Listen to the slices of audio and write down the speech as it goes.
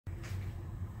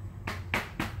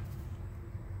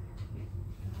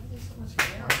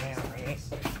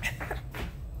funny.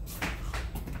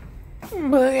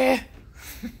 Boogie.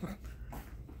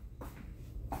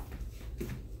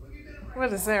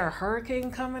 What is there, a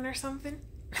hurricane coming or something?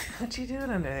 What you doing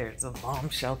under there? It's a bomb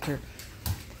shelter.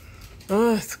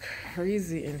 Oh, it's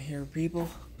crazy in here, people.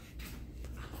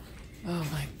 Oh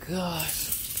my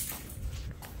gosh.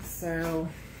 So,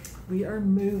 we are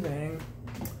moving.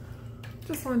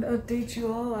 Just wanted to update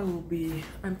you all.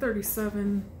 I'm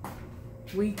 37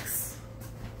 weeks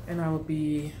and I will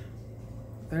be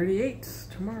 38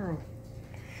 tomorrow.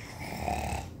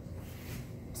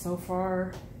 So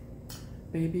far,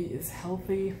 baby is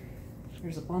healthy.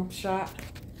 There's a bump shot.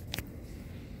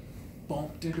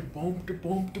 Bump to the bump to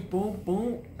bump to bump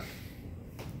bump.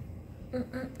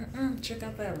 Check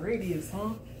out that radius,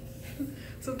 huh?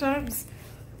 Sometimes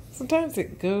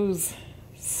it goes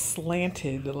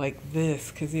slanted like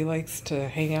this because he likes to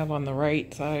hang out on the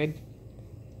right side.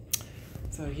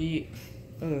 So hold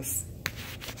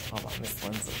on, this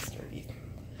one's so sturdy.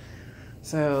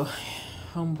 So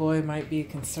homeboy might be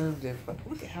conservative, but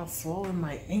look at how swollen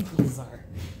my ankles are.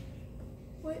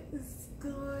 What is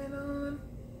going on?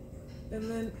 And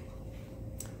then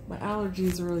my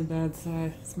allergies are really bad, so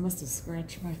I must have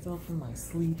scratched myself in my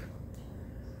sleep.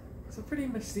 So pretty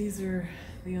much these are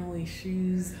the only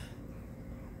shoes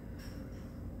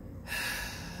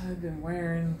I've been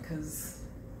wearing because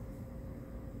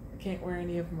I can't wear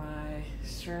any of my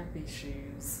strappy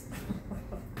shoes.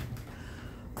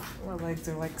 My legs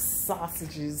are like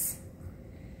sausages.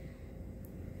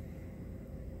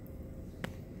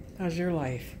 How's your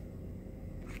life?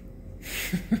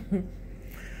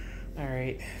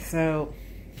 Alright, so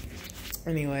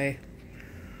anyway,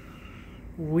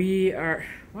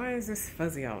 why is this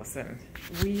fuzzy all of a sudden?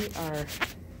 We are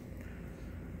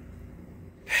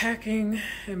packing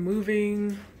and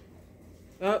moving.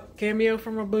 Oh, cameo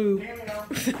from a boo. Cameo.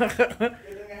 Good thing I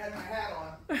had my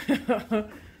hat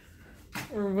on.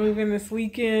 We're moving this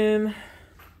weekend,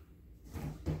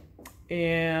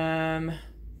 and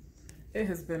it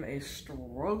has been a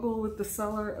struggle with the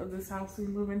seller of this house we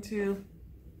move into.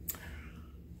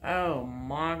 Oh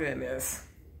my goodness.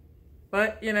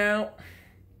 But, you know,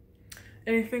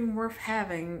 anything worth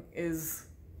having is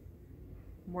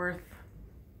worth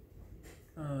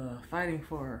fighting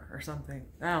for or something.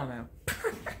 I don't know.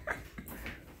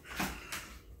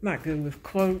 Not good with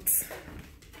quotes.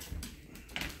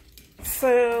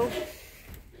 So,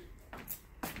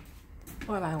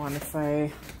 what I want to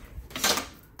say.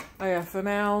 Oh yeah, so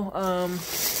now,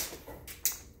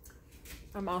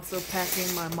 I'm also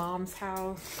packing my mom's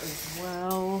house as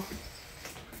well.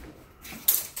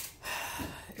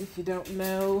 If you don't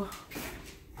know,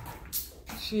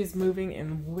 she's moving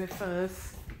in with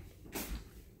us.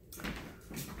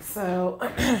 So,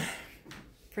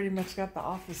 pretty much got the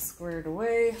office squared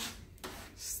away.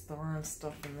 Just throwing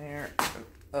stuff in there.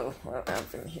 Oh, what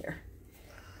happened here?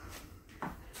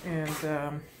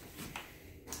 And,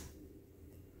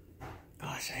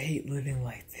 gosh, I hate living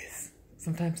like this.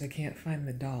 Sometimes I can't find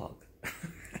the dog.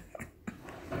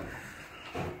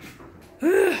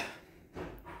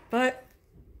 But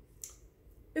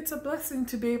it's a blessing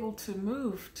to be able to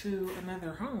move to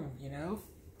another home, you know?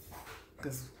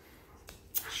 Because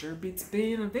sure beats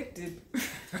being evicted.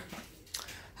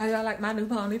 How y'all like my new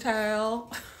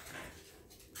ponytail?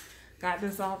 Got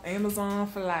this off Amazon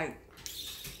for like,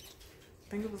 I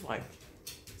think it was like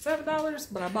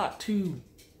 $7, but I bought two.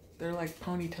 They're like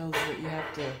ponytails that you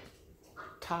have to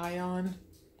tie on.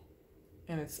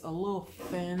 And it's a little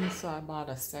thin, so I bought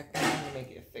a second one to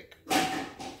make it thicker.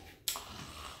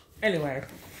 Anyway.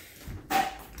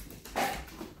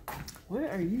 What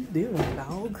are you doing,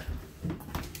 dog?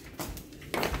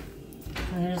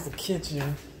 There's the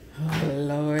kitchen. Oh,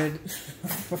 Lord.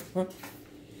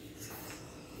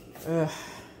 Ugh.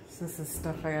 This is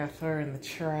stuff I gotta throw in the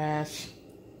trash.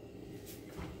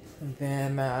 And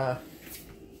then,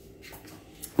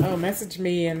 message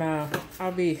me and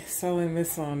I'll be selling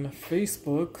this on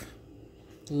Facebook.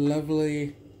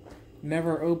 Lovely,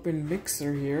 never open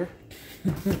mixer here.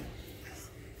 And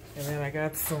then I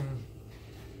got some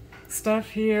stuff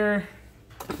here.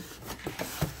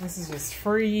 This is just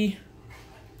free.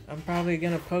 I'm probably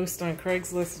gonna post on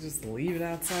Craigslist and just leave it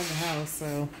outside the house,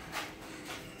 so.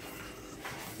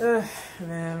 And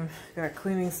then got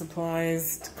cleaning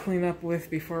supplies to clean up with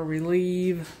before we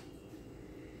leave.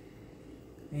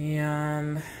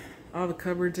 And all the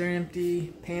cupboards are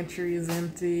empty. Pantry is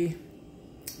empty.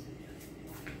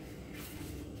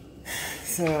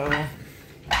 So,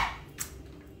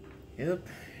 yep,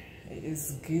 it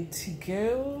is good to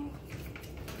go.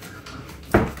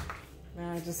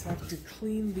 Now I just have to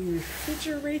clean the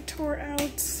refrigerator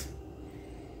out.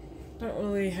 don't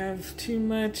really have too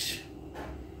much.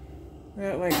 I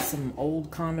got like some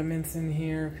old condiments in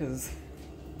here because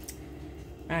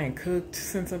I ain't cooked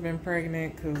since I've been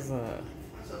pregnant because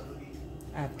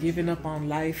I've given up on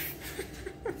life.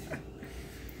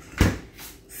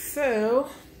 So,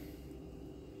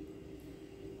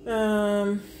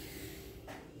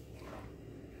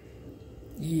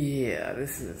 yeah,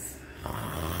 this is,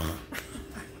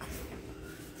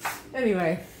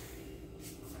 anyway,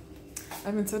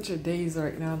 I'm in such a daze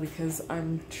right now because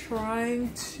I'm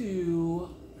trying to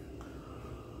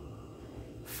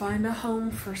find a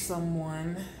home for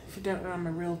someone. If you don't know, I'm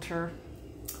a realtor.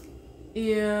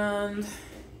 And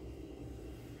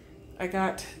I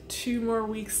got 2 more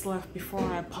weeks left before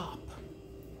I pop.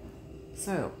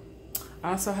 So,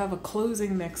 I also have a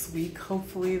closing next week.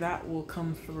 Hopefully that will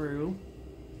come through.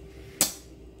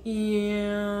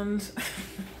 And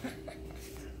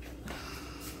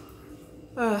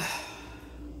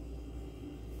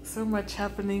so much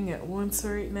happening at once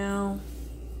right now.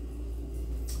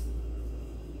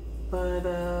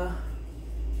 But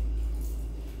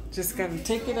just gotta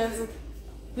take it as a,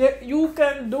 yeah, you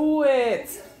can do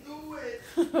it.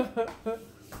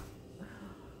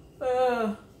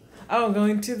 I'm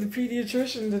going to the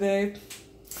pediatrician today.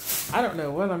 I don't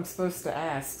know what I'm supposed to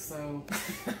ask, so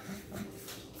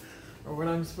or what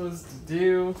I'm supposed to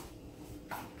do.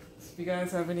 If you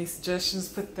guys have any suggestions,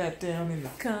 put that down in the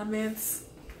comments.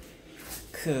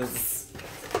 Cause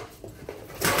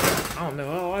I don't know,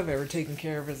 all I've ever taken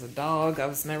care of is a dog. I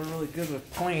was never really good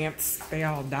with plants. They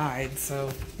all died,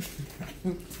 so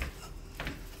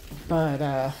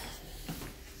but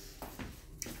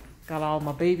got all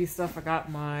my baby stuff. I got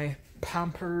my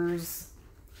Pampers.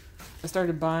 I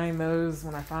started buying those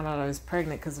when I found out I was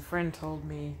pregnant because a friend told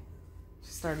me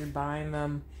she started buying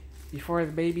them before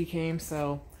the baby came.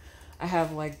 So I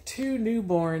have like 2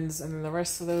 newborns, and then the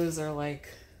rest of those are like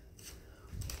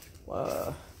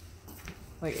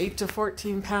 8 to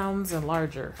 14 pounds and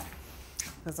larger,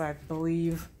 because I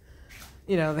believe,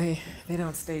 you know, they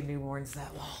don't stay newborns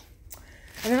that long.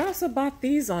 And I also bought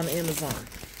these on Amazon.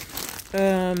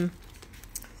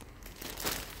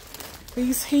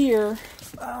 These here,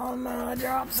 oh no, I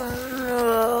dropped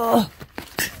some.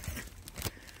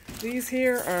 These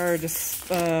here are just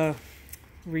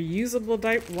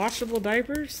reusable washable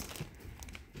diapers.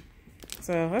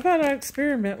 So I thought I'd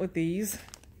experiment with these.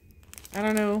 I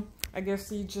don't know, I guess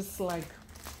you just like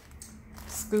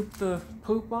scoop the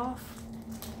poop off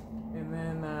and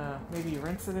then maybe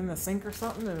rinse it in the sink or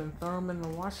something and then throw them in the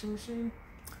washing machine.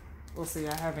 We'll see.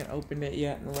 I haven't opened it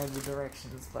yet and read the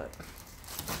directions, but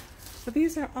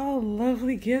these are all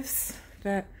lovely gifts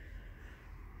that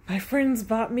my friends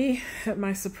bought me at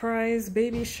my surprise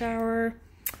baby shower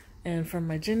and from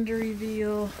my gender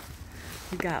reveal.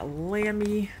 We got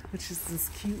Lammy, which is this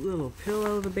cute little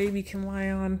pillow the baby can lie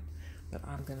on, but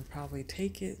I'm gonna probably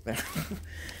take it.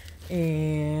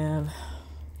 And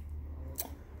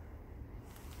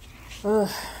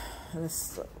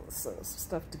this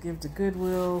stuff to give to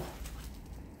Goodwill.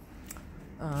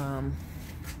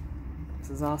 This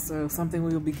is also something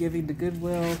we will be giving to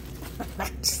Goodwill.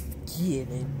 Just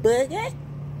kidding, bugger.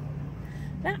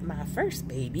 Not my first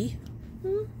baby.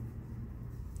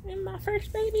 And my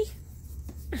first baby.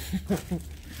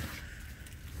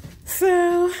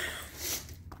 So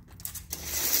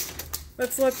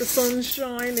let's let the sun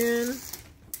shine in.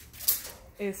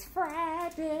 It's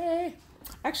Friday.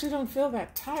 I actually don't feel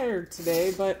that tired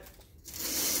today, but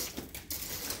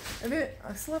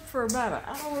I slept for about an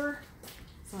hour,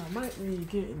 so I might be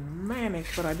getting manic,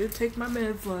 but I did take my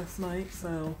meds last night,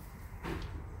 so,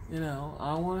 you know,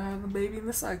 I don't want to have a baby in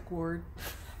the psych ward.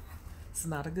 It's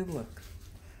not a good look.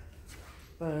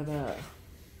 But,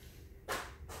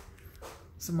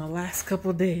 so my last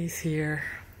couple days here.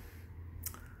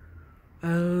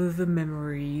 Oh, the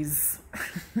memories.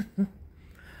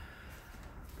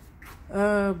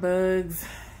 Oh, bugs.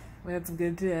 We had some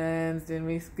good times, didn't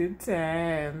we? Good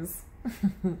times.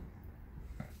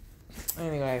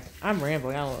 Anyway, I'm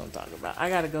rambling. I don't know what I'm talking about. I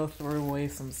gotta go throw away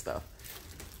some stuff.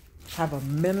 Have a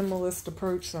minimalist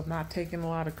approach, so I'm not taking a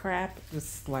lot of crap.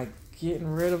 Just like getting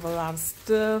rid of a lot of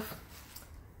stuff.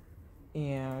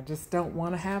 And I just don't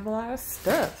want to have a lot of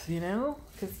stuff, you know?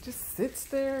 Because it just sits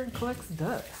there and collects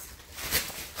dust.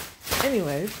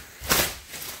 Anyway.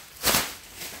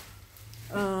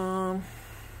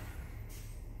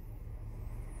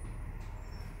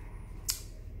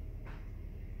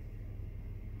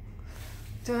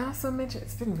 Did I also mention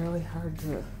it's been really hard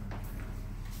to,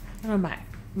 I don't know,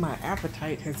 my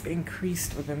appetite has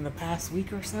increased within the past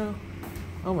week or so.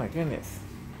 Oh my goodness.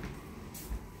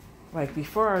 Like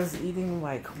before I was eating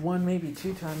like 1, maybe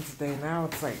 2 times a day. Now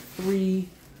it's like 3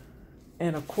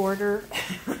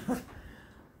 1/4.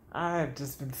 I've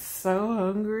just been so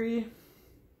hungry.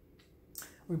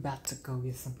 We're about to go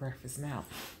get some breakfast now.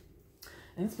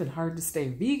 And it's been hard to stay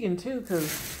vegan too,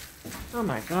 because, oh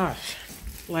my gosh.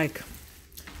 Like,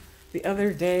 the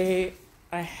other day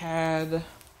I had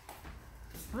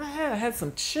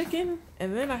some chicken,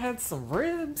 and then I had some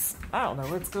ribs. I don't know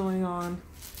what's going on.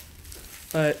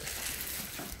 But,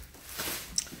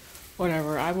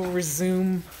 whatever. I will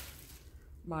resume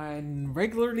my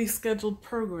regularly scheduled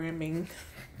programming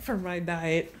for my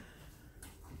diet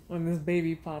when this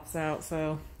baby pops out.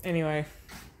 So anyway,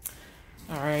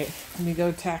 all right, let me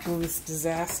go tackle this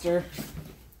disaster.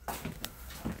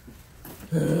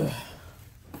 Ugh.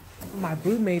 My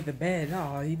boo made the bed.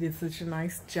 Oh, he did such a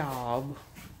nice job.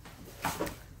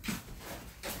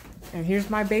 And here's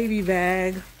my baby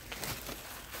bag.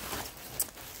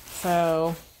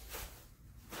 So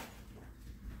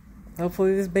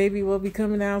hopefully this baby will be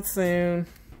coming out soon.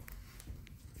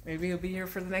 Maybe he'll be here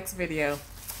for the next video.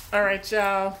 All right,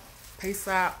 y'all. Peace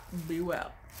out. Be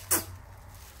well.